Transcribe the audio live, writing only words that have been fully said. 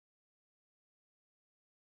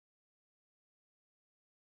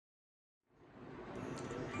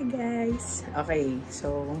Hi guys! Okay,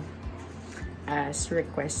 so as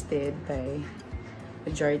requested by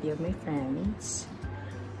majority of my friends,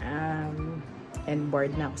 and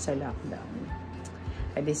bored na ako sa lockdown,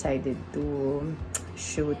 I decided to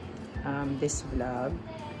shoot this vlog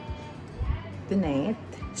tonight.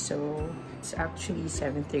 So it's actually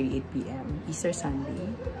 7:38 p.m. Easter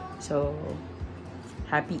Sunday. So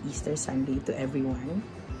happy Easter Sunday to everyone.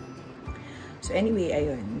 So anyway,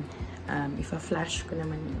 ayun. Ifa-flash ko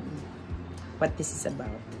naman what this is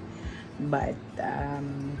about. But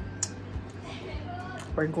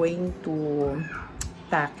we're going to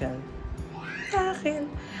tackle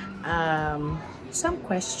some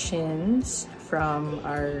questions from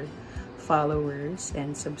our followers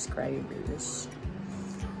and subscribers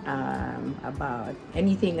about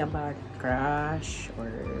anything about crush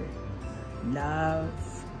or love,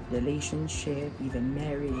 relationship, even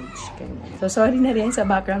marriage, ganyan. So, sorry na rin sa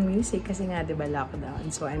background music kasi nga, diba,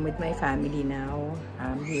 lockdown. So, I'm with my family now,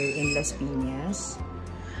 here in Las Pinas.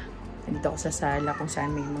 Nandito ako sa sala kung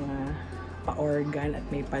saan may mga pa-organ at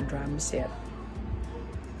may pa-drum set.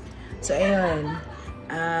 So, ayun.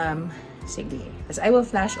 Sige. As I will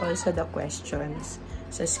flash also the questions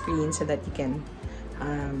sa screen so that you can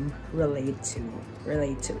relate to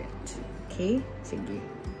it. Okay? Sige.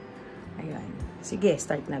 Ayun. Sige,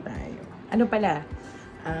 start na tayo. Ano pala?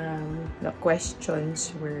 The questions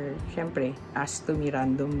were, syempre, asked to me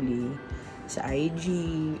randomly sa IG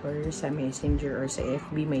or sa Messenger or sa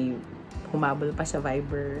FB. May humabol pa sa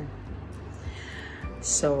Viber.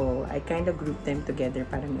 So, I kind of grouped them together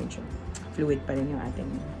para medyo fluid pa rin yung ating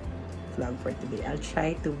vlog for today. I'll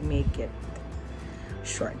try to make it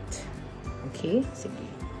short. Okay? Sige.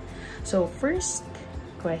 So, first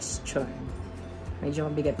question. Medyo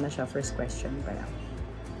mabigat na siya, first question pa lang.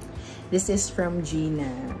 This is from Gina.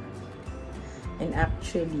 And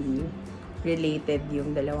actually, related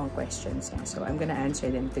yung dalawang questions niya. So, I'm gonna answer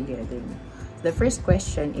them together. The first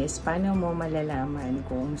question is, paano mo malalaman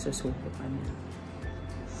kung susuko ka na?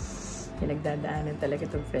 Pinagdadaanan talaga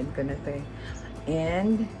itong friend ko na to eh.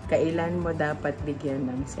 And, kailan mo dapat bigyan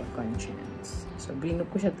ng second chance? So,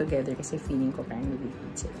 grinup ko siya together kasi feeling ko parang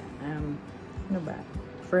related sila. Ano ba?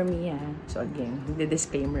 For me, so again,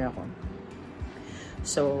 the-disclaimer ako.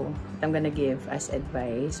 So, what I'm gonna give as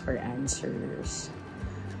advice or answers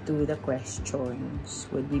to the questions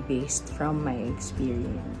would be based from my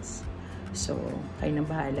experience. So, kayo na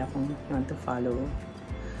bahala kung you want to follow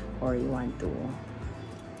or you want to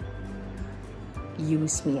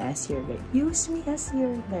use me as your guide. Use me as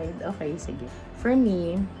your guide. Okay, sige. For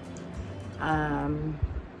me,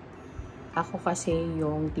 ako kasi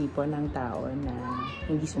yung tipo ng tao na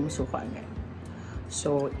hindi sumusuko agad.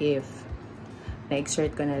 So, if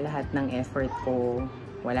na-exert ko na lahat ng effort ko,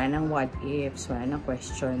 wala nang what ifs, wala nang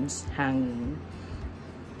questions hanging,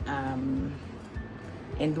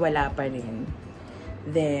 and wala pa rin,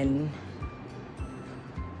 then,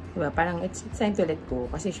 diba, parang it's time to let go.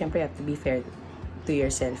 Kasi syempre, you have to be fair to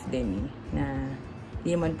yourself din, na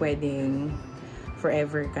di man pwedeng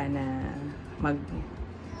forever ka na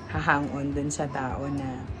hahang on dun sa tao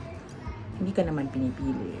na hindi ka naman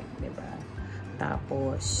pinipili, diba?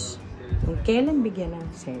 Tapos, kung kailan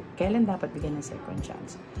dapat bigyan ng second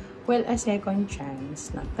chance? Well, a second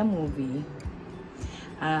chance, not the movie.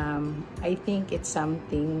 I think it's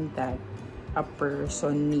something that a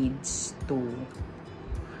person needs to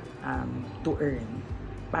earn.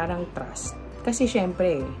 Parang trust. Kasi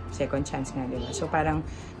syempre, second chance nga, diba? So, parang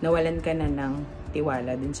nawalan ka na ng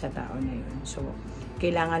tiwala dun sa tao na yun. So,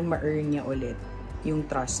 kailangan ma-earn niya ulit yung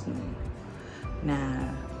trust mo. Na,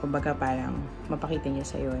 kumbaga parang mapakita niya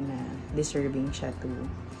sa'yo na deserving siya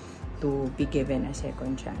to be given a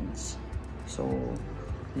second chance. So,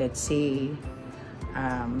 let's say,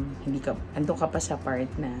 andun ka pa sa part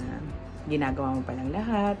na ginagawa mo pa lang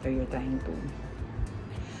lahat or you're trying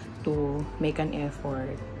to make an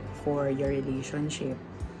effort for your relationship.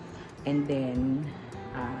 And then,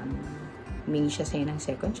 humingi siya sa'yo ng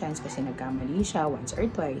second chance kasi nagkamali siya once or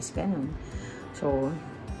twice, ganun. So,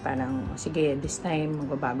 parang, sige, this time,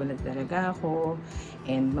 magbabago na talaga ako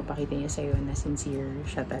and mapakita niya sa'yo na sincere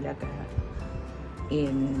siya talaga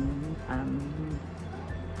in,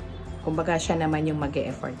 kumbaga siya naman yung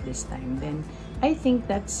mag-e-effort this time. Then, I think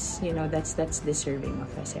that's, that's deserving of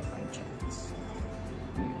a second chance.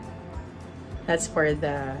 That's for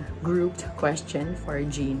the grouped question for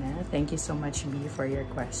Gina. Thank you so much, B, for your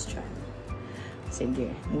question.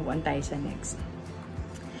 Sige, move on tayo sa next.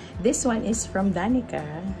 This one is from Danica.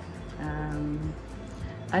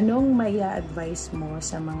 Anong maya advice mo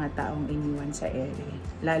sa mga taong iniwan sa ere?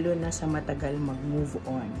 Lalo na sa matagal mag-move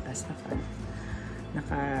on. Tas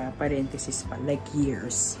Naka-parenthesis pa, like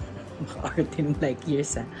years. Maka-arte ng like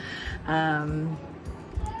years,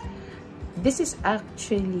 This is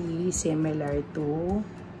actually similar to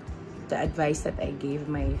the advice that I gave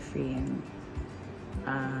my friend.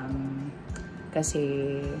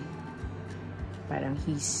 Kasi parang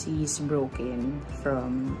he's broken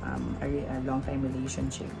from a long-time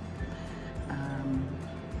relationship.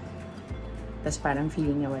 Tas parang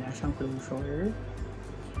feeling niya wala siyang closure.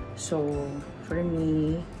 So, for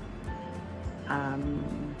me,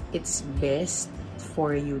 it's best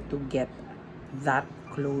for you to get that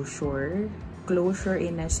closure. Closure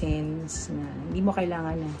in a sense na hindi mo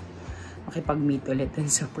kailangan na makipag-meet ulit dun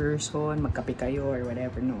sa person, magkape kayo or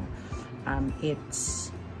whatever, no.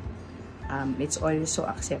 It's also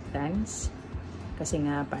acceptance. Kasi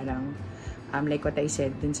nga parang, like what I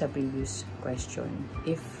said dun sa previous question,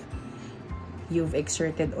 if you've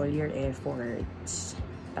exerted all your efforts,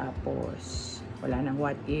 tapos wala nang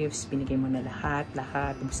what ifs, binigay mo na lahat,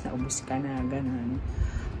 ubus na ubus ka na, ganun,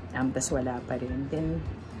 tas wala pa rin, then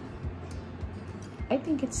I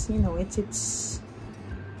think it's, you know, it's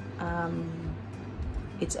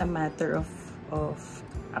a matter of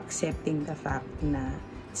accepting the fact na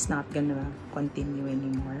it's not gonna continue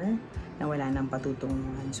anymore, na wala nang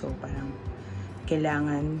patutunguhan. So parang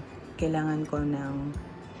kailangan ko na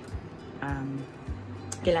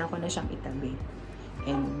siyang itabi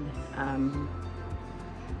and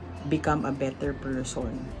become a better person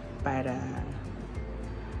para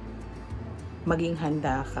maging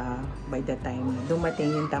handa ka by the time na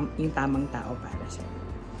dumating yung tamang tao para sa'yo.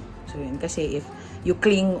 So yun, kasi if you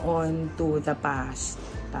cling on to the past,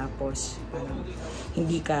 tapos parang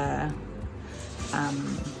hindi ka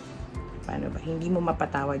hindi mo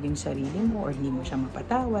mapatawad yung sarili mo or hindi mo siya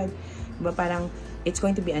mapatawad, diba, parang it's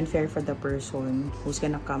going to be unfair for the person who's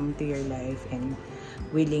gonna come to your life and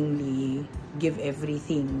willingly give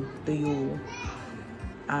everything to you.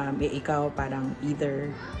 Ikaw parang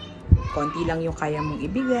either konti lang yung kaya mong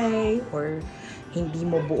ibigay or hindi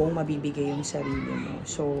mo buong mabibigay yung sarili mo.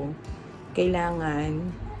 So,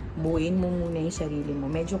 kailangan buuin mo muna yung sarili mo.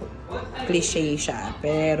 Medyo cliche siya,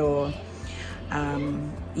 pero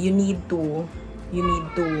you need to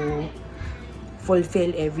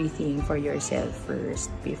fulfill everything for yourself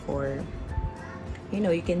first before, you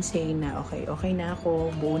know, you can say na okay na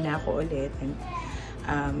ako, buo na ako ulit, and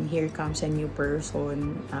here comes a new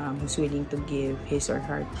person who's willing to give his or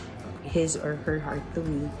her heart to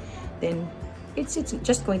me. Then it's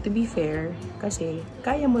just going to be fair kasi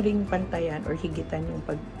kaya mo ring pantayan or higitan yung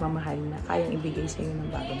pagmamahal na kayang ibigay sa iyo ng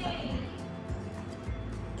bagong tao.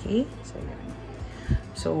 Okay? So yan.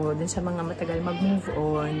 So, dun sa mga matagal mag-move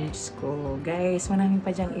on, Diyos ko, guys, maraming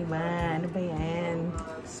pa dyang iba. Ano ba yan?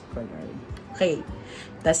 Okay.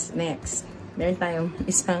 Tas next, meron tayong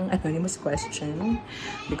isang anonymous question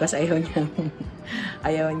because ayaw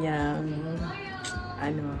niyang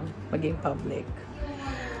maging public.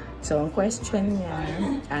 So, ang question niya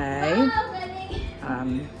ay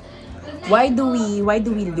why do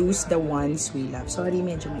we lose the ones we love? Sorry,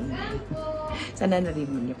 medyo maingay. Sana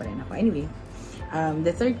narinig niyo pa rin ako. Anyway,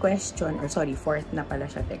 the third question, or sorry, fourth na pala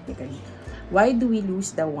siya technically. Why do we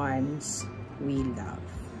lose the ones we love?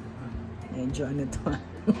 Medyo ano to?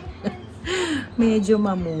 Medyo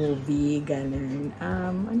ma-movie, ganun.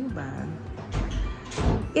 Ano ba?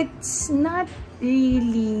 It's not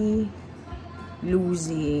really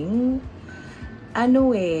losing.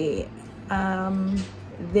 Ano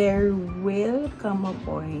there will come a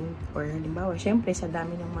point, or halimbawa, syempre sa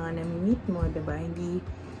dami ng mga nami-meet mo, diba?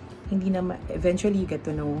 Hindi na eventually you get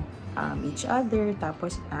to know each other,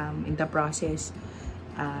 tapos in the process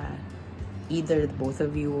either both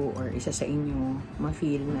of you or isa sa inyo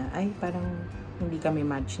ma-feel na ay parang hindi kami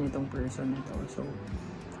match nitong person na to. So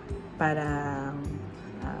parang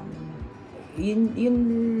yun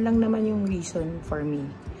lang naman yung reason for me,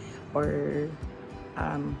 or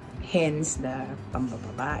hence the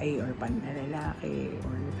pambababae or panlalaki,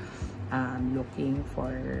 or looking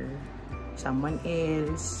for someone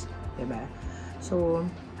else, diba? So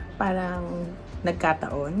parang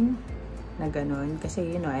nagkataon na ganun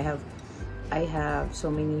kasi, you know, I have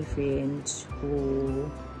so many friends who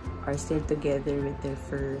are still together with their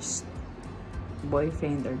first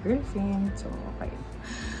boyfriend or girlfriend. So okay,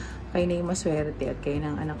 kayo na yung maswerte at kayo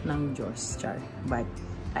ng anak ng Diyos, char. But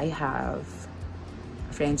I have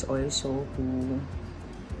friends also who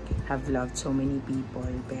have loved so many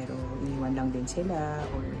people pero iniwan lang din sila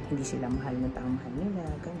or hindi sila mahal na taong mahal nila,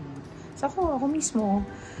 ganun. So ako mismo,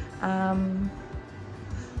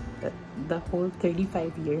 the whole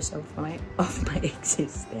 35 years of my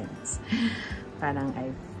existence, parang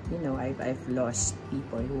I've lost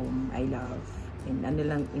people whom I love And ano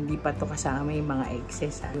lang, hindi pa to kasama yung mga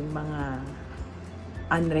excess, yung mga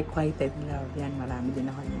unrequited love, yan, marami din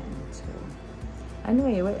ako yan. So, ano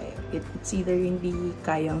it's either hindi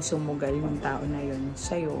kayang sumugal ng tao na yun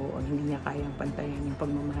sa'yo, o hindi niya kayang pantayan yung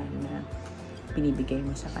pagmamahal na pinibigay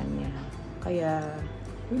mo sa kanya. Kaya,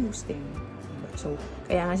 you lose them. So,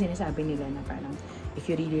 kaya nga sinasabi nila na parang, if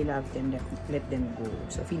you really love them, let them go.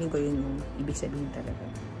 So, feeling ko yun yung ibig sabihin talaga.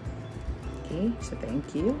 Okay? So,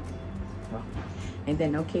 thank you. Wow. And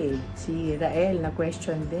then, okay, si Rael na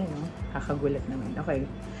question din, no? Kakagulat naman. Okay.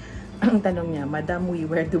 Ang tanong niya, Madam, we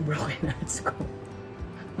were to broken hearts ko.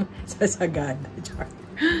 Sa Sagada.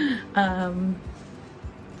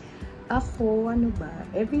 Ako, ano ba?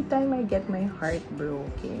 Every time I get my heart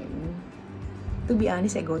broken, to be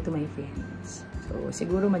honest, I go to my friends. So,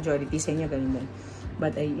 siguro majority sa inyo ganun din.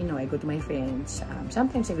 But, I go to my friends.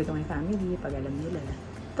 Sometimes I go to my family pag alam nila.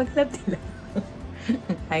 Pag alam nila.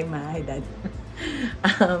 Hi, ma. Hi, dad.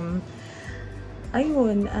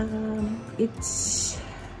 Ayun,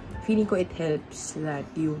 feeling ko it helps that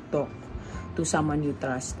you talk to someone you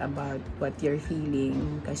trust about what you're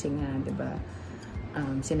feeling. Kasi nga, diba,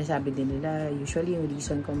 sinasabi din nila, usually yung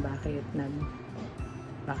reason kung bakit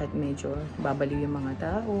medyo babaliw yung mga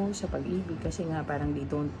tao sa pag-ibig kasi nga parang they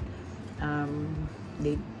don't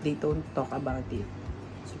talk about it.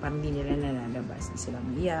 So parang hindi nila nalalabas, hindi sila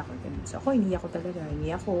umiyak or ganun. So ako, hindi ako talaga.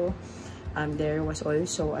 There was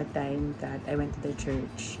also a time that I went to the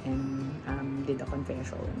church and did a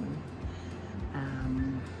confession.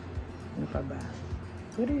 Ano pa ba?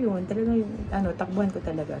 Pero yun, talaga takbuhan ko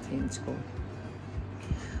talaga friends ko.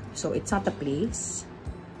 So it's not a place.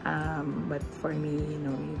 But for me,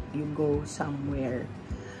 you go somewhere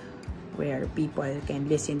where people can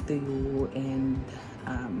listen to you and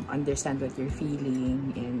understand what you're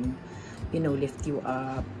feeling and, lift you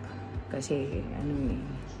up. Kasi,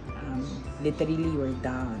 literally we're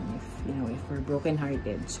down if we're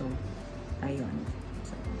broken-hearted. So, ayun.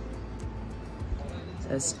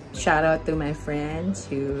 So, shout out to my friends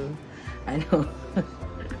who,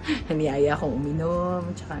 niyaya akong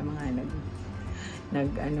uminom, tsaka mga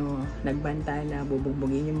nagbanta na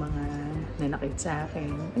bubugbugin yung mga nanakit sa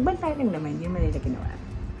akin. Nagbanta lang naman, yun man nila ginawa.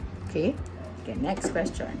 Okay? Okay, next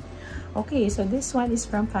question. Okay, so this one is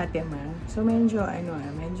from Fatima. So medyo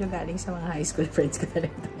galing sa mga high school friends ko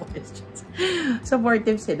talaga itong questions.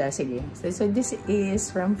 Supportive sila, sige. So this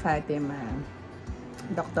is from Fatima.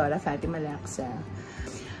 Doktora Fatima Laksa.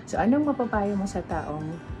 So anong mapapayo mo sa taong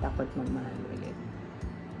takot magmahal ulit?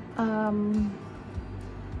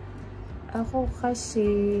 Ako kasi,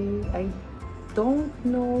 I don't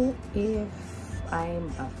know if I'm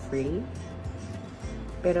afraid.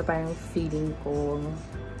 Pero parang feeling ko,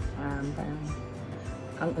 parang,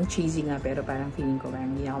 ang cheesy nga, pero parang feeling ko,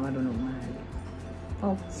 parang hindi ako marunong mahal.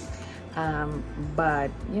 Oh.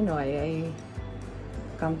 But, I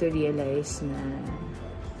come to realize na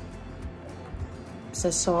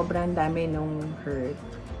sa sobrang dami nung hurt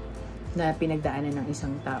na pinagdaanan ng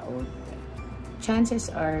isang tao,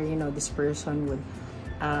 chances are, this person would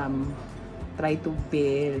try to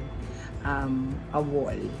build a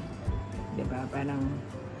wall. Diba? Parang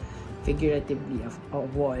figuratively a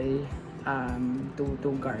wall to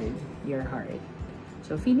guard your heart.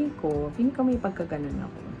 So, feeling ko may pagkaganon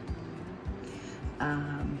ako.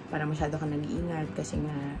 Para masyado ka nag-iingat kasi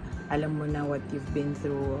nga alam mo na what you've been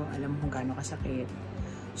through, alam mo kung gaano kasakit.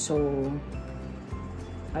 So,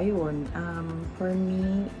 ayun, for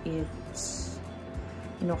me, it's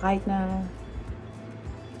kahit na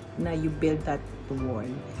you build that wall,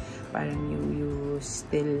 parang you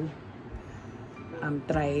still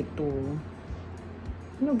try to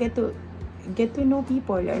get to know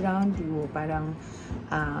people around you, parang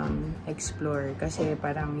explore, kasi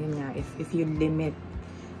parang yun nga, if you limit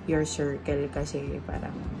your circle, kasi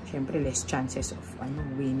parang syempre less chances of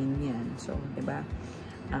winning yan. So, diba,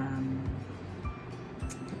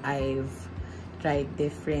 I've tried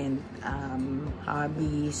different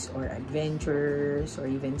hobbies or adventures or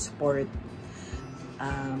even sport.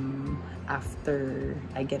 After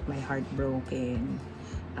I get my heart broken,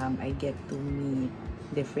 I get to meet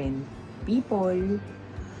different people.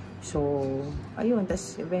 So, ayun,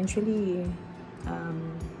 tas eventually,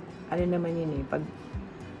 ano naman yun pag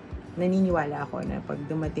naniniwala ako na pag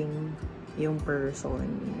dumating yung person,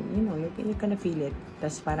 you can feel it.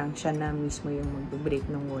 Tas parang siya na mismo yung mag-break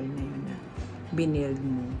ng wall na yun na binild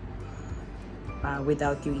mo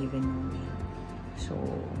without you even knowing. So,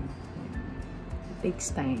 it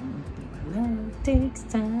takes time. Love takes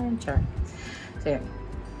time. Char. So, yun.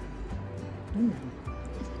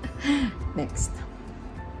 Next.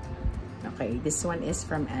 Okay, this one is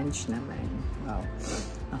from Ange naman. Wow.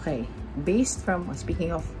 Okay, based from,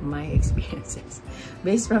 speaking of my experiences,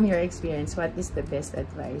 based from your experience, what is the best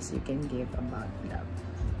advice you can give about love?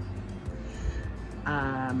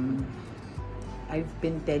 I've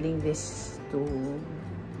been telling this to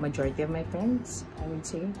majority of my friends, I would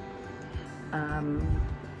say.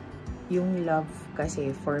 Yung love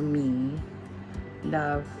kasi, for me,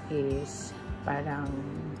 love is parang,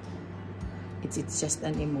 it's just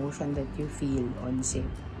an emotion that you feel on set.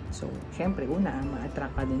 So, syempre, una,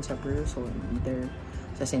 ma-attract ka din sa person, either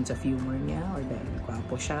sa sense of humor niya, or dahil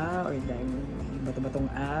gwapo siya, or dahil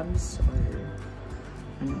bato-batong abs, or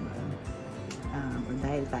ano ba, or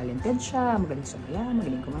dahil talented siya, magaling sumaya,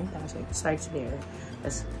 magaling kumanta. So, it starts there.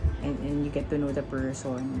 And you get to know the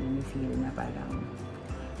person, and you feel na parang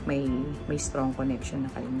may strong connection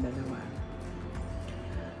na kayong dalawa.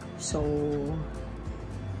 So,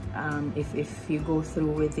 if you go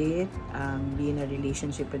through with it, be in a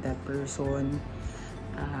relationship with that person,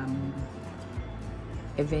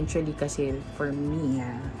 eventually kasi, for me,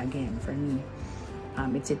 again, for me,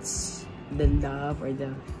 it's the love or the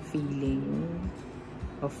feeling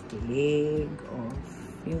of kilig, of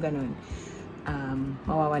yung ganun,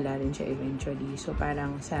 mawawala rin siya eventually. So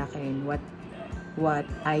parang sa akin, what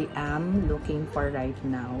I am looking for right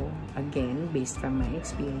now, again, based from my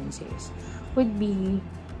experiences, would be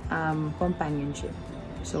companionship.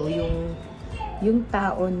 So yung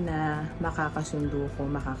taon na makakasundo ko,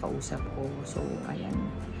 makakausap ko. So ayan,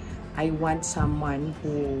 I want someone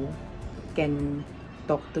who can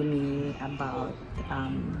talk to me about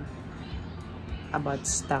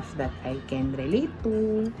stuff that I can relate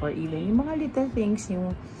to, or even yung mga little things,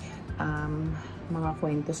 yung mga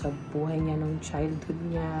kwento sa buhay niya nung childhood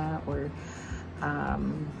niya, or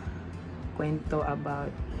kwento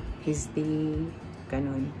about his day,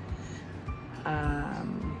 ganun.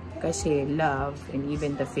 Kasi love and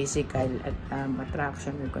even the physical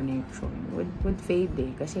attraction or connection would fade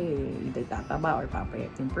kasi either tataba or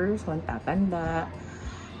papayat yung person, tatanda,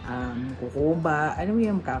 kukuba, alam mo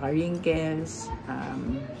yung kaka-wrinkles,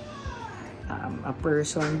 a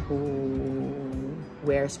person who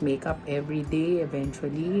wears makeup every day,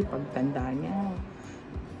 eventually, pagtanda niya,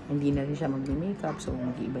 hindi na rin siya mag-makeup, so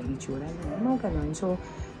mag-iiba yung itsura niya, mga ganun. So,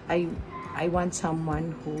 I want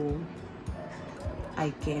someone who I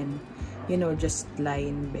can, just lie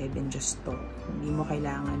in bed and just talk. Hindi mo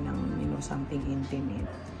kailangan ng, something intimate.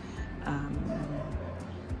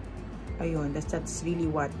 Ayun, that's really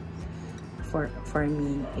what for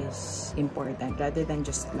me is important, rather than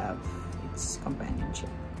just love. It's companionship.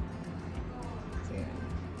 So,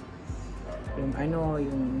 yung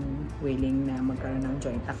willing na magkaroon ng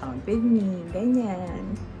joint account with me,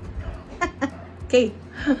 ganyan. Okay.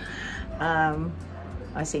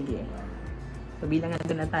 Sige. So, bilang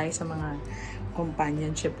nandun na tayo sa mga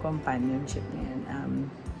companionship ngayon.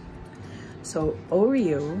 So,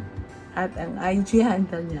 Oreo, at ang IG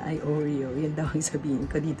handle niya ay Oreo. Yun daw ang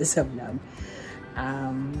sabihin ko dito sa vlog.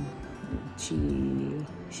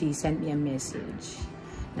 She sent me a message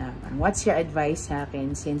na, what's your advice sa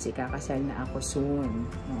akin since ikakasal na ako soon?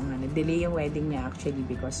 Nag-delay yung wedding niya actually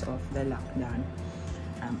because of the lockdown.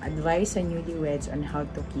 Advice sa newlyweds on how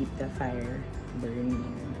to keep the fire burning.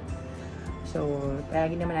 So,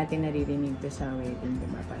 palagi naman natin naririnig to sa wedding,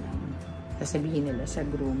 diba? Parang sasabihin nila sa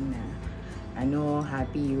groom na,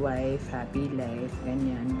 happy wife, happy life,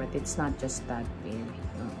 ganyan. But it's not just that way.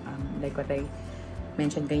 Like what I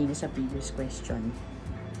mentioned kanina sa previous question.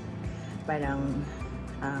 Parang,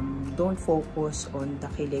 don't focus on the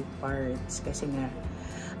kilig parts. Kasi nga,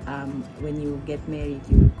 when you get married,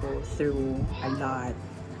 you go through a lot.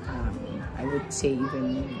 I would say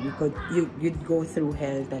even you'd go through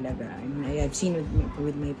hell talaga. I mean, I've seen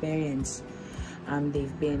with my parents.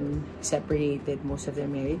 They've been separated most of their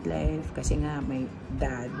married life kasi nga my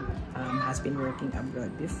dad has been working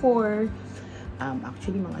abroad before.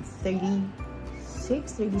 Actually mga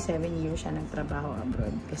 37 years siya nagtrabaho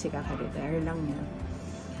abroad kasi kaka-retire lang niya.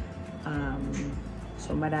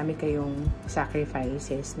 So marami kayong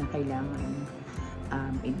sacrifices na kailangan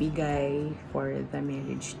ibigay for the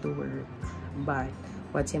marriage to work. But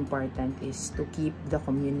what's important is to keep the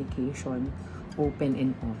communication open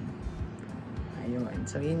and on. Ayun.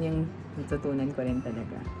 So, yun yung natutunan ko rin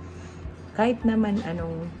talaga. Kahit naman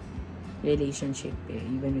anong relationship,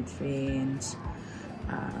 even with friends,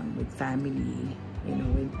 with family,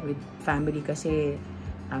 with family kasi,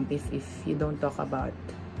 if you don't talk about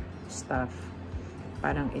stuff,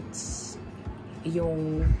 parang it's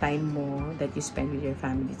yung time mo that you spend with your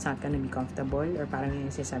family, it's not gonna be comfortable, or parang yung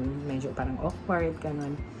sinasabi, medyo parang awkward,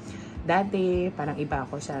 ganun. Dati, parang iba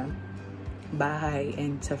ako sa bahay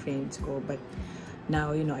and sa friends ko, but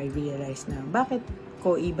now, you know, I realize na bakit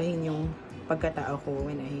ko ibahin yung pagkatao ko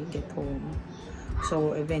when I get home.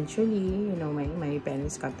 So, eventually, you know, my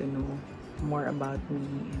parents got to know more about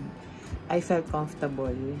me, and I felt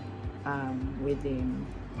comfortable with them.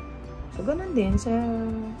 So, ganun din sa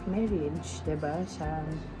marriage, diba?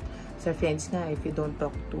 Sa friends nga, if you don't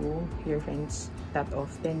talk to your friends that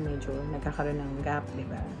often, medyo nagkakaroon ng gap,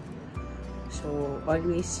 diba? So,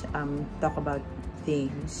 always talk about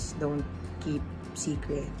things. Don't keep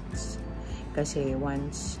secrets. Kasi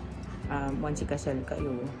once ikasal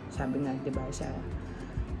kayo, sabi nga, diba,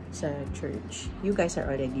 sa church, you guys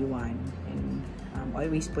are already one. And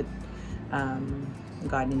always put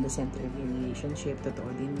God in the center of your relationship.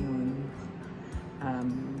 Totoo din yun.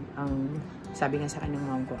 Ang sabi nga sa akin ng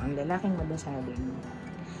mom ko, ang lalaking madasaling,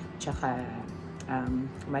 tsaka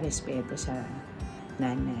marespeto sa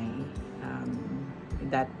nanay,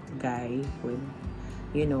 that guy would,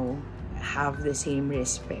 you know, have the same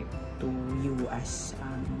respect to you as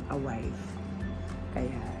a wife.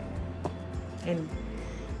 Kaya, and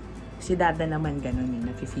si dada naman ganun eh,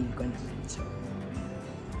 nafe-feel ko naman. So,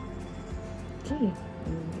 okay,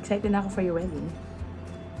 excited na ako for your wedding.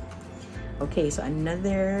 Okay, so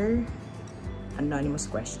another anonymous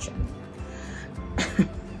question.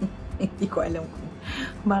 Hindi ko alam kung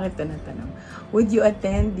bakit ito natanong. Would you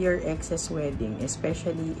attend your ex's wedding,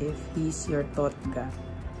 especially if he's your totga?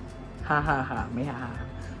 Ha ha ha, may ha ha.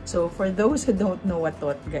 So, for those who don't know what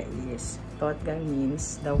totga is, totga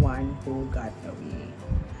means the one who got away.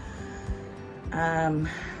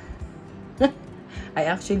 I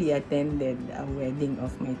actually attended a wedding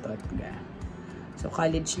of my totga. So,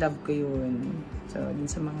 college love ko yun. So, din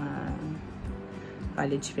sa mga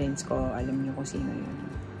college friends ko, alam niyo kung sino yun.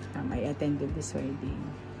 I attended this wedding.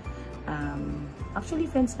 Actually,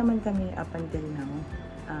 friends naman kami up until now.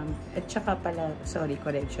 At saka pala, sorry,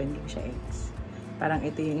 correction, hindi siya ex. Parang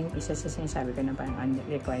ito yung isa sa sinasabi ko na parang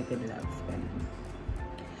unrequited love.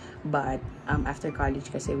 But, after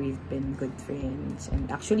college kasi we've been good friends. And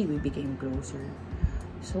actually, we became closer.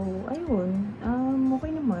 So, ayun.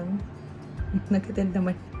 Okay naman. Nag-attend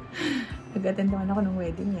naman ako ng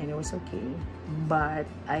wedding niya. It was okay. But,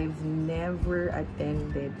 I've never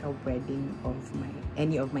attended a wedding of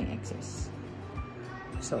any of my exes.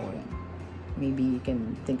 So, maybe you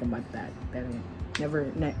can think about that. Pero,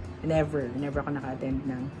 never ako naka-attend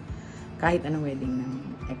ng kahit anong wedding ng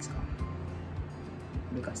ex ko.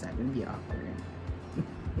 Because that would be awkward.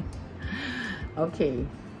 Okay.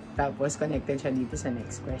 Tapos, connected siya dito sa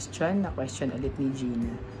next question. Na question ulit ni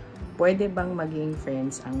Gina. Pwede bang maging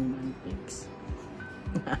friends ang non-ex?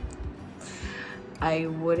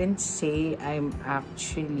 I wouldn't say I'm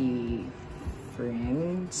actually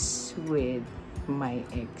friends with my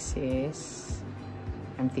exes.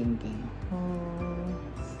 I'm thinking.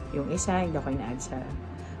 Yung isa, hindi ako ina-add sa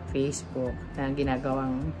Facebook na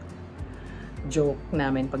ginagawang joke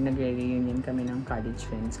namin pag nagre-reunion kami ng college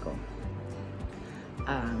friends ko.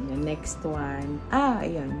 Yung next one,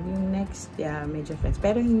 ayun, yung next, yeah, medyo friends.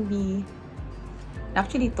 Pero hindi,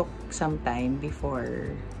 actually took some time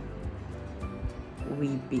before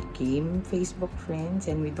we became Facebook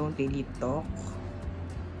friends and we don't really talk.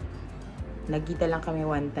 Nagkita lang kami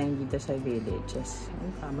one time dito sa villages.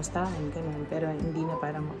 Kamustahan, ganun. Pero hindi na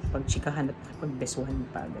parang pagchikahan at pagbesuhan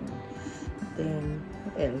pa, ganun. Then,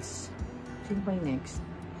 what else? Sino pa yung next?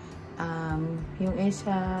 Yung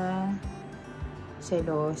isa,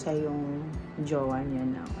 selosa yung jowa niya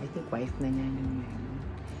na, I think wife na niya yun.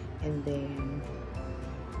 And then,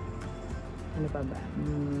 ano pa ba?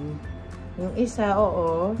 Yung isa,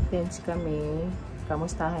 oo, friends kami.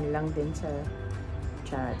 Kamustahan lang din sa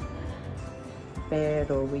chat.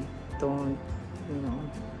 Pero we don't, you know,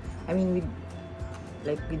 I mean,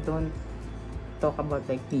 we don't talk about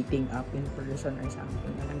like meeting up in person or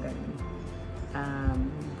something. Alang ganun.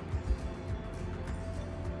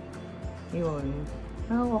 Yun.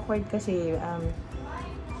 Awkward kasi,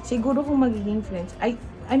 siguro kung magiging friends, I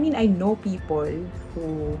mean, I know people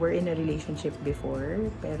who were in a relationship before,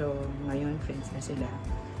 pero ngayon, friends na sila.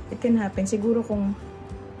 It can happen. Siguro kung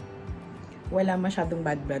wala masyadong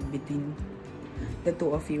bad blood between the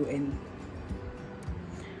two of you and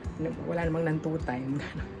wala namang ng two-time.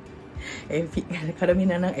 Karami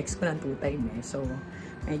na ng ex ko ng two-time eh. So,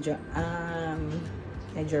 medyo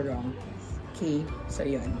wrong. Okay. So,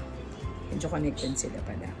 yun. Medyo connected sila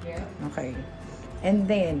pala. Okay. And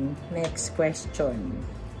then, next question.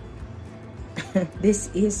 This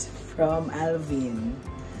is from Alvin.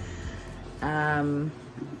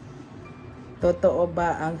 Totoo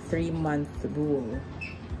ba ang 3-month rule?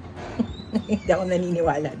 Hindi ako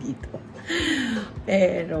naniniwala dito.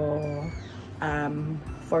 Pero,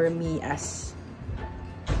 for me as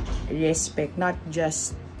respect, not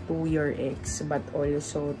just to your ex, but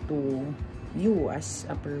also to you as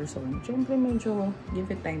a person. Siyempre, medyo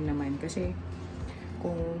give it time naman. Kasi,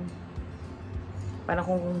 parang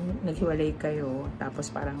kung naghiwalay kayo,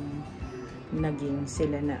 tapos parang naging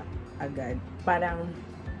sila na agad. Parang,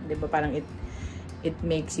 di ba, parang it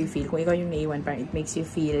makes you feel, kung ikaw yung naiwan, parang it makes you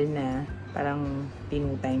feel na parang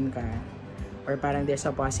tinutime ka. Or parang there's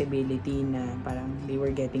a possibility na parang they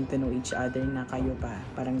were getting to know each other na kayo pa.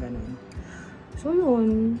 Parang ganun. So,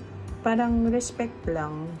 yun. Parang respect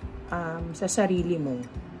lang sa sarili mo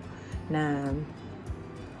na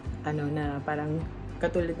na parang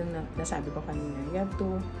katulad ng nasabi ko kanina, you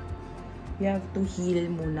have to heal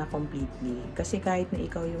muna completely. Kasi kahit na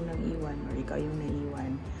ikaw yung nang-iwan or ikaw yung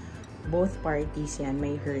naiwan, both parties yan,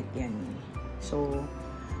 may hurt yan. So,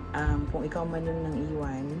 kung ikaw man yung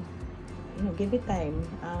nang-iwan, give it time.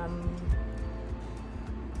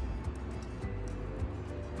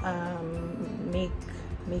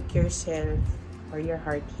 Make yourself or your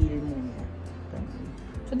heart heal muna.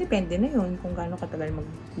 So, depende na yun kung gaano katagal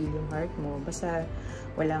mag-heal yung heart mo. Basta,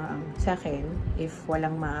 sa akin, if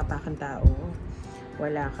walang maapakan tao,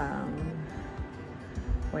 wala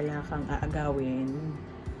kang aagawin,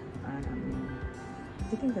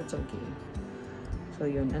 I think that's okay. So,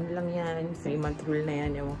 yun. Ano lang yan? 3-month rule na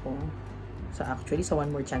yan. Ewan ko. So, actually, sa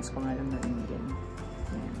one more chance ko nga lang na yun.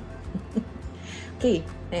 Okay,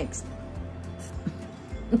 next.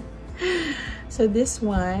 So, this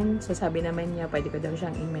one, so sabi naman niya, pwede ko daw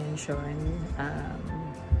siyang i-mention.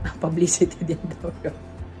 Publicity din daw.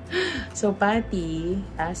 So, Patty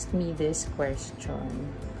asked me this question.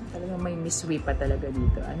 Talagang may miswi pa talaga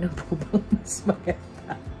dito. Ano po bang mas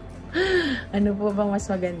maganda? Ano po bang mas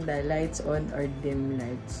maganda? Lights on or dim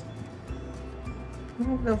lights?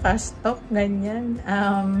 Fast talk, ganyan.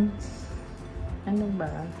 Ano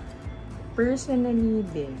ba? Personally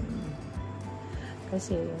din.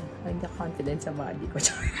 Kasi, hindi confident sa body ko.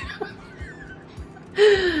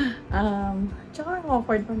 Tsaka ang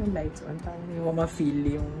awkward pa ng lights on. Parang hindi mo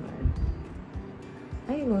ma-feel yung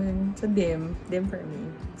ayun. So, dim for me.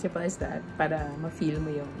 Simple as that. Para ma-feel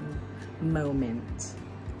mo yung moment.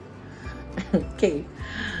 Okay.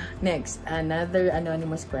 Next, another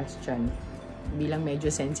anonymous question. Bilang medyo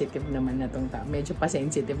sensitive naman na tong tao. Medyo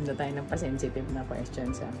pa-sensitive na tayo ng pa-sensitive na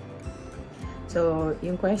questions. So,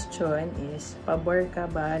 yung question is, pabor ka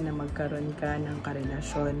ba na magkaroon ka ng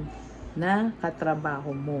karelasyon na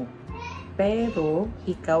katrabaho mo? Pero,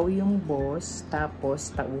 ikaw yung boss,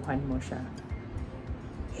 tapos tauhan mo siya.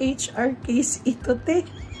 HR case ito, te.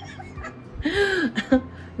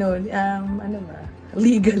 No, ano ba?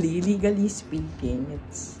 Legally speaking,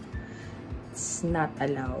 it's not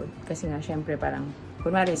allowed. Kasi nga, syempre, parang,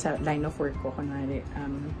 kunwari sa line of work ko, kunwari,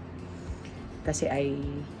 kasi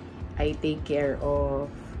I take care of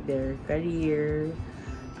their career,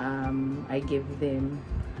 I give them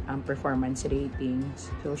performance ratings.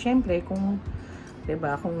 So, syempre, kung,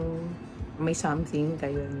 diba, kung may something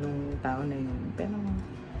kayo nung tao na yun, pero,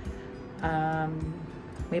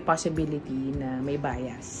 may possibility na may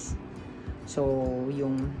bias. So,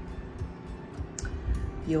 yung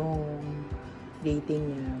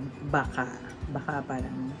dating niya, baka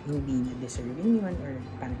parang hindi niya deserving yun, or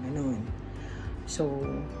parang ganun. So,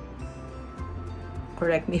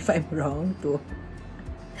 correct me if I'm wrong to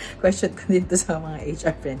question ko din to sa mga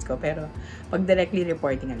HR friends ko. Pero, pag directly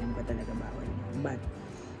reporting, alam ko talaga bawal yun. But,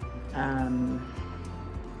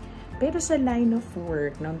 pero sa line of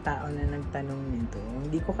work ng tao na nagtanong nito,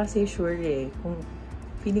 hindi ko kasi sure kung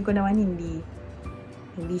feeling ko naman hindi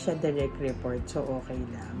siya direct report. So, okay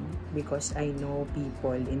lang. Because I know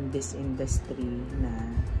people in this industry na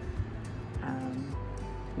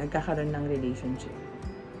nagkakaroon ng relationship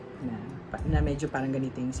na medyo parang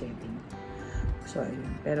ganito yung setting. So, ayun.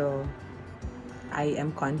 Pero, I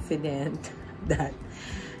am confident that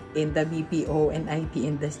in the BPO and IT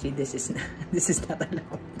industry, this is not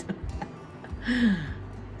allowed.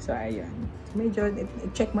 So, ayun. Medyo,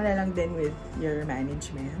 check mo na lang din with your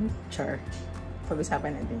management. Char.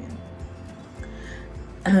 Pag-usapan natin yan.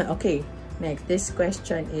 Okay. Next. This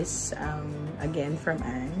question is, again, from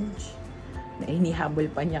Ange. Na inihabol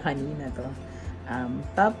pa niya kanina to.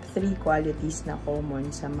 Top 3 qualities na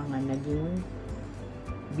common sa mga naging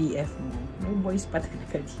BF mo. May boys pa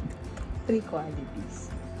talaga dito. 3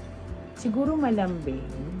 qualities. Siguro malambing.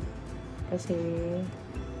 Kasi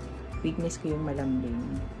weakness ko yung malambing.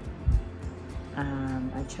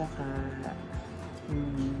 At saka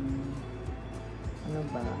ano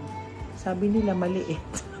ba? Sabi nila maliit.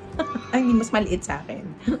 Ay, mas maliit sa akin.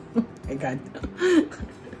 Oh my God.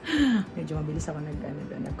 Medyo mabilis ako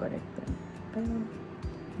nag-correct. Pero,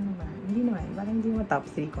 ano ba? hindi naman, parang hindi mo top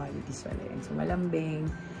 3 qualities wala yun. So, malambing,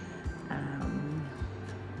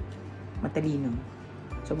 matalino.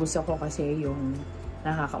 So, gusto ko kasi yung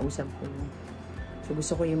nakakausap ko. So,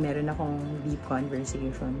 gusto ko yung meron akong deep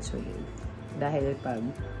conversations with. Dahil pag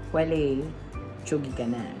wala, tsugi ka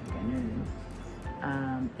na. Ganun.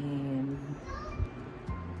 And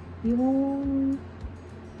yung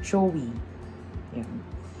showy. Yun.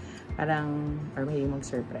 Parang, or may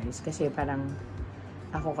mag-surprise. Kasi parang,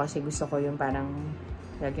 ako kasi gusto ko yung parang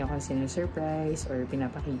lagi ako sinusurprise or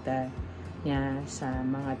pinapakita niya sa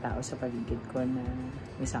mga tao sa paligid ko na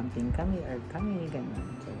may something kami or kami, gano'n.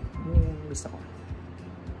 So, yun yung gusto ko.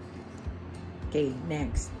 Okay,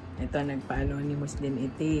 next. Ito, nagpa-anonymous din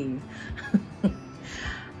ito.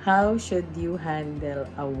 How should you handle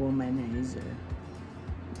a womanizer?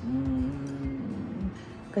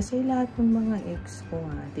 Kasi lahat ng mga ex ko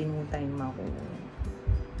nga, tinutime ako.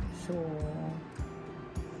 So,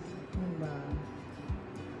 ano ba?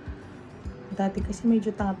 Dati kasi medyo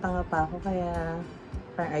tanga-tanga pa ako, kaya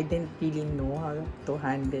parang I didn't really know how to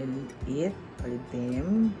handle it or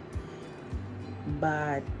them.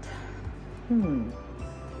 But,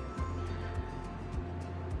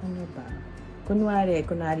 ano ba?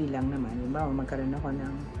 Kunwari lang naman. Diba? Magkaroon ako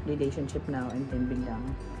ng relationship now and then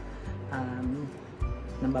biglang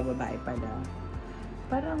ng bababae pala.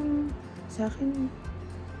 Parang, sa akin,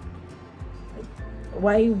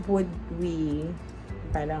 why would we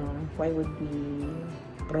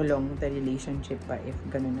prolong the relationship pa if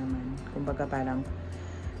gano'n naman? Kumbaga parang,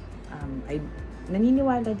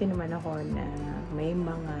 naniniwala din naman ako na may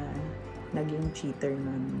mga naging cheater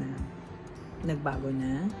nun na nagbago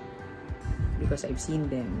na. Because I've seen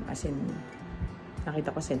them. As in,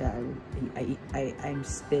 nakita ko sila, I'm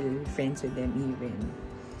still friends with them even.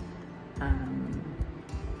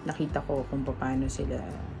 Nakita ko kung paano sila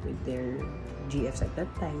with their GFs at that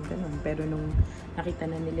time, ganun. Pero nung nakita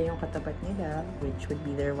na nila yung katapat nila, which would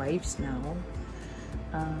be their wives now,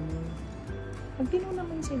 nagtino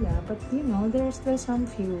naman sila. But, you know, there's still some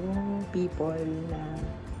few people na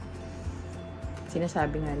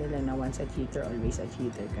sinasabi nga nila na once a cheater, always a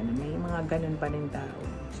cheater ka na. May mga ganun pa rin tao.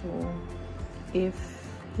 So, if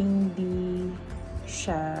hindi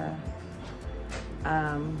siya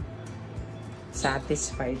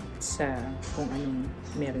satisfied sa kung anong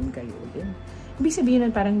meron kayo din, ibig sabihin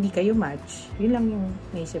nun parang hindi kayo match. Yun lang yung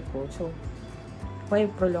naisip ko. So, why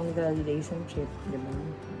prolong the relationship? Diba?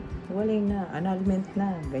 Walay na. Annulment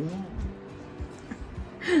na. Ganyan.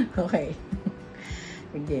 Okay.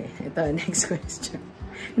 Okay. Ito, next question.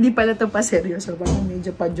 Hindi pala ito pa seryoso. Parang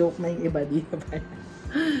medyo pa-joke na yung iba dito.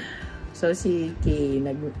 So, si Kay,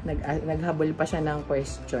 naghabol pa siya ng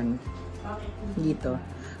question. Dito.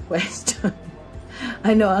 Question.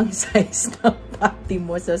 Ano ang size ng panty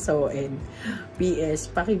mo sa sew-in?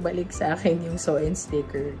 PS, pakibalik sa akin yung sew-in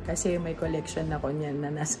sticker. Kasi may collection ako niyan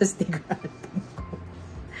na nasa sticker album ko.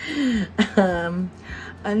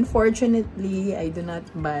 Unfortunately, I do not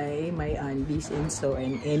buy my undies in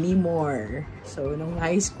sew-in anymore. So, nung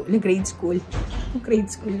grade school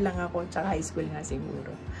lang ako, tsaka high school nga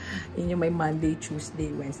siguro. Yun yung may Monday,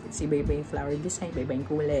 Tuesday, Wednesday. Si iba yung flower design, iba yung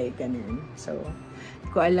kulay, ganun. So, hindi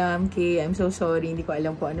ko alam, Kay. I'm so sorry. Hindi ko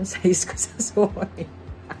alam kung anong size ko sa sew-in.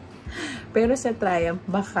 Pero sa Triumph,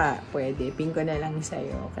 baka pwede. Pin ko na lang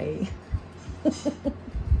sa'yo, okay?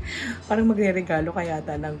 Parang magre-regalo ka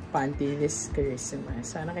yata ng panty this Christmas.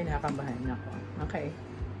 Sana kinakabahan ako. Okay.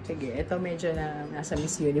 Sige, ito medyo na nasa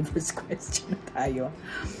Miss Universe question na tayo.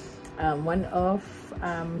 One of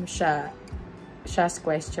Sha's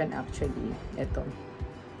question actually. Ito.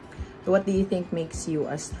 What do you think makes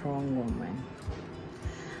you a strong woman?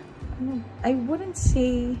 I wouldn't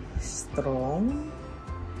say strong.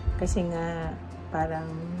 Kasi nga, parang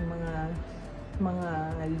mga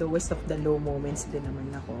lowest of the low moments din naman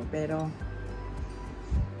ako. Pero,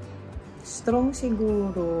 strong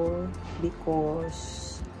siguro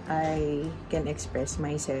because I can express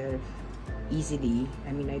myself easily.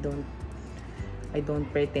 I mean, I don't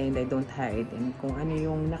pretend, I don't hide. And kung ano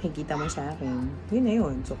yung nakikita mo sa akin, yun na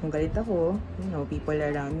yun. So, kung galit ako, you know, people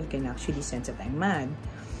around me can actually sense that I'm mad.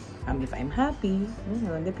 If I'm happy, you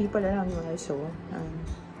know, the people around me also,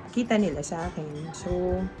 kita nila sa akin.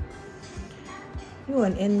 So,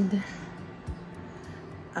 yun, and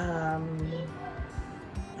I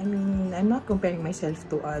mean, I'm not comparing myself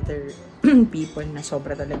to other people na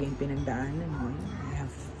sobra talaga yung pinagdaanan mo. I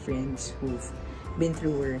have friends who've been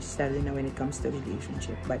through worse, lalo na when it comes to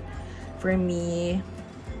relationship. But for me,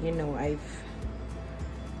 you know, I've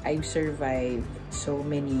survived so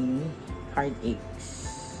many heartaches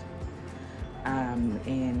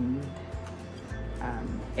and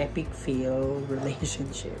epic fail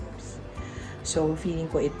relationships. So, feeling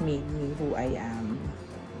ko it made me who I am.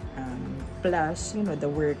 Plus, you know, the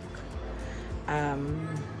work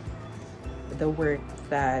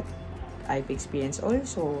that I've experienced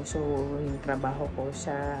also. So, yung trabaho ko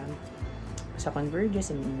sa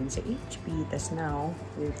Convergence and even sa HP, tas now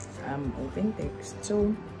with open text. So,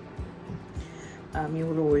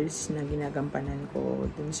 yung roles na ginagampanan ko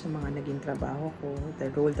dun sa mga naging trabaho ko, the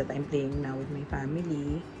role that I'm playing now with my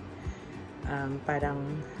family, parang,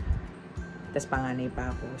 tas panganay pa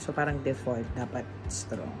ako. So, parang default, dapat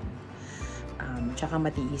strong. Tsaka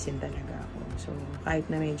matiisin talaga ako. So, kahit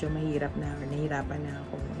na medyo nahirapan na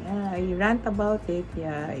ako, yeah, I rant about it,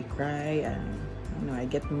 yeah, I cry, you know, I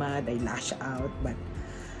get mad, I lash out, but,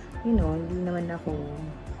 you know, hindi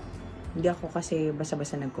ako kasi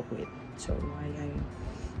basta-basta nagko-quit. So, I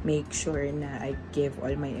make sure na I give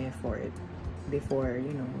all my effort before,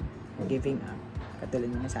 you know, giving up.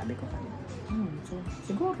 Katulad ng nasabi ko kanina. So,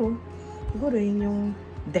 siguro yun yung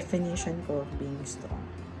definition ko of being strong.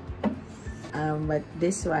 But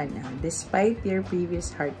this one, despite your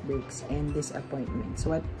previous heartbreaks and disappointments,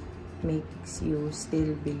 what makes you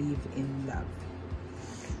still believe in love?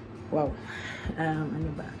 Wow.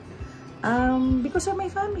 Ano ba? Because of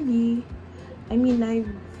my family. I mean, I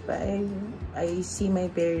see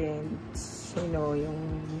my parents, you know, yung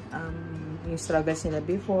struggles nila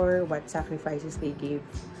before, what sacrifices they gave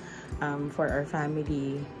for our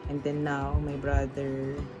family, and then now my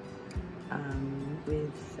brother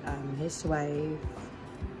with his wife,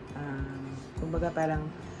 kumbaga parang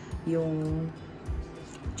yung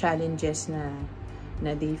challenges na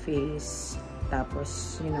they face,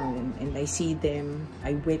 tapos, you know, and I see them,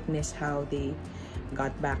 I witness how they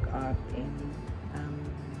got back up and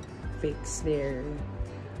fix their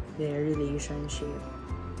relationship,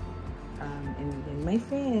 and then my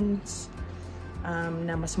friends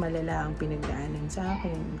na mas malala ang pinagdaanan sa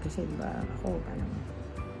akin, kasi diba ako parang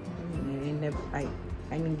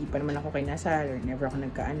I mean, hindi pa naman ako kinasal or never ako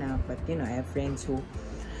nagkaanak, but you know, I have friends who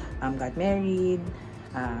got married,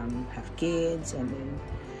 have kids, and then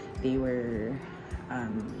they were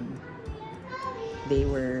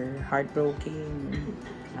heartbroken.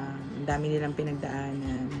 Ang dami nilang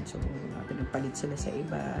pinagdaanan, so pinagpalit sila sa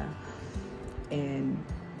iba, and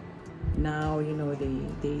now, you know,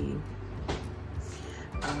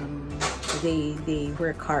 they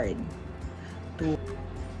work hard to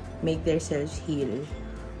make themselves heal.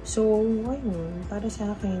 So, ayun, para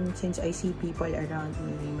sa akin, since I see people around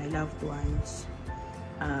me, my loved ones,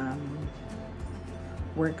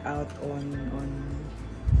 work out on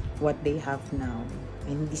what they have now,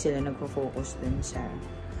 and hindi sila nagpo-focus dun sa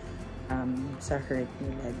hurt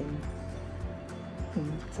nila din.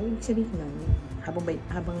 So, ibig sabihin nun, habang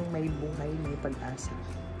may buhay, may pag-asa.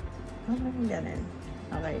 Ganun.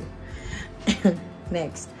 Okay.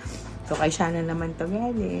 Next. So, kay Shana naman to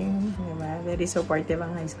galing. Diba? Very supportive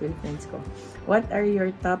ang high school friends ko. What are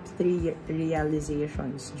your top 3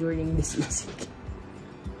 realizations during this music?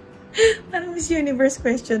 Parang Miss Universe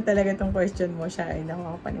question talaga tong question mo, siya. Ay, naku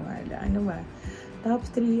ako paniwala. Ano ba? Top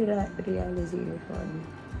 3 realization.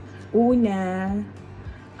 Una,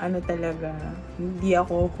 ano talaga, hindi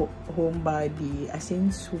ako homebody. As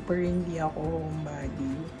in, super hindi ako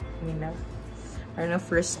homebody. I mean, ano,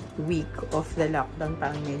 first week of the lockdown,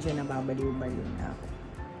 parang medyo nababaliw-baliw na ako.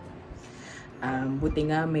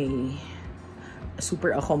 Buti nga may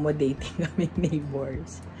super accommodating kami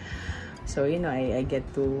neighbors. So, you know, I get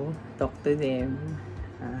to talk to them.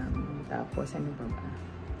 Tapos, ano ba ba?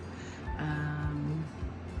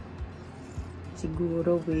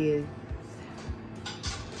 Siguro with,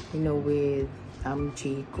 you know, with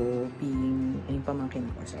Chico being, yung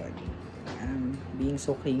pamangkin ko, sorry. Being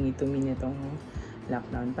so clingy to me nitong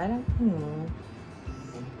lockdown. Parang,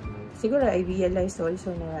 siguro I realized also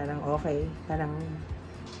na parang okay, parang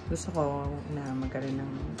gusto ko na magkaroon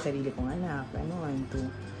ng sarili kong anak, and to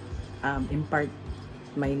impart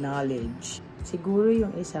my knowledge. Siguro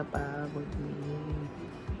yung isa pa would be,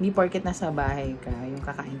 hindi porket nasa bahay ka, yung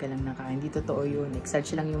kakain ka lang na kain. Hindi totoo yun.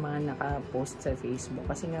 Search lang yung mga naka-post sa Facebook.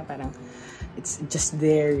 Kasi nga parang, it's just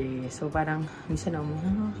there eh. So parang, minsan ako,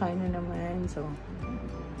 kain na naman. So,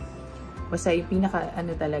 basta yung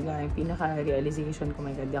yung pinaka-realization ko,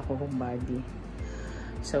 my God, ako homebody.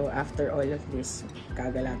 So, after all of this,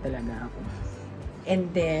 kagala talaga ako. And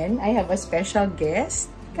then, I have a special guest.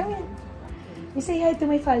 Come in. You say hi to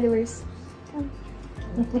my followers. Come.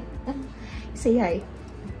 Say hi.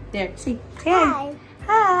 There, say hi.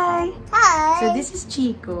 Hi. Hi. So this is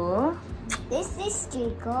Chico. This is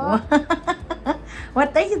Chico.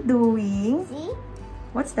 What are you doing? See?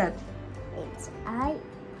 What's that? It's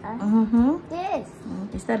Mm-hmm. this.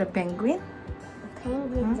 Is that a penguin?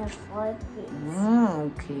 playing with the 4 feet.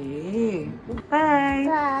 Okay. Bye.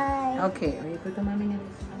 Bye. Okay. Wait, ito mami na.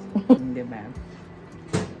 Diba?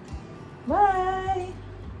 Bye.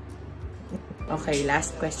 Okay,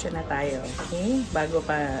 last question na tayo. Okay? Bago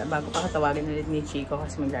pa katawagin ulit ni Chico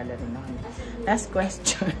kasi maglalaro na kami. Last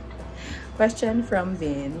question. Question from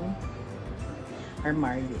Vin or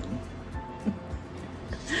Marvin.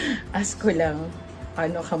 Ask ko lang,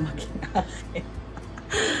 paano ka maging akin?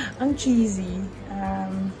 Ang cheesy.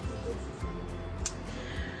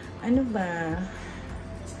 Ano ba?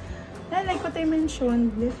 Like what I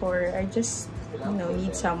mentioned before, I just,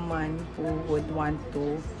 need someone who would want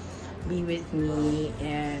to be with me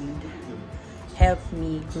and help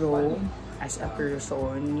me grow as a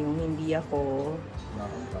person. Yung hindi ako,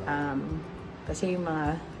 kasi yung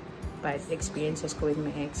mga bad experiences ko with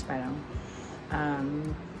my ex, parang,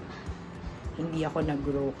 hindi ako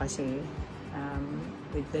nag-grow kasi,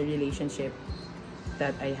 with the relationship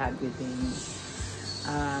that I had with him.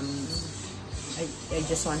 I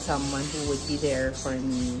just want someone who would be there for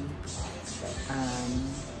me.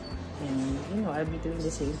 And I'll be doing the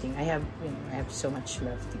same thing. I have so much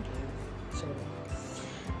love to give. So,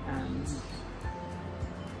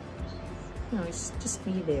 just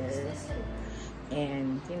be there.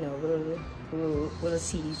 And we'll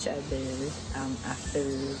see each other after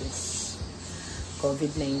this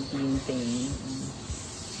COVID-19 thing.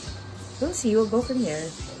 We'll see. We'll go from there.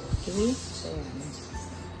 Okay?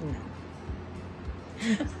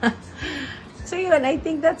 So yun, I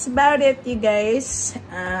think that's about it, you guys.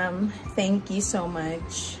 Thank you so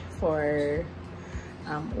much for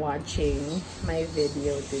watching my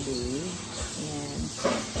video today. And,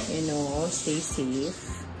 stay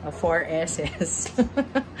safe. 4 S's.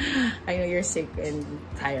 I know you're sick and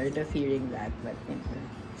tired of hearing that, but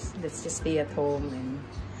let's just stay at home and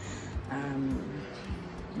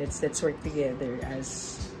let's work together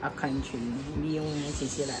as a country. Hindi yung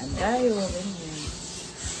nasisiraan tayo, ganyan.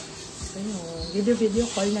 So, video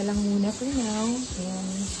call na lang muna for now,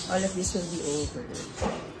 and all of this will be over.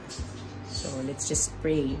 So, let's just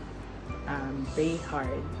pray. Pray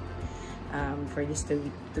hard for this to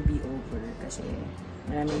be over, kasi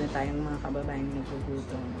marami na tayong mga kababaeng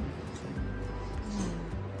nagugutom. So,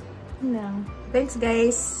 yun lang. Thanks,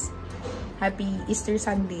 guys. Happy Easter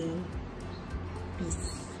Sunday.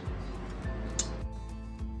 Peace.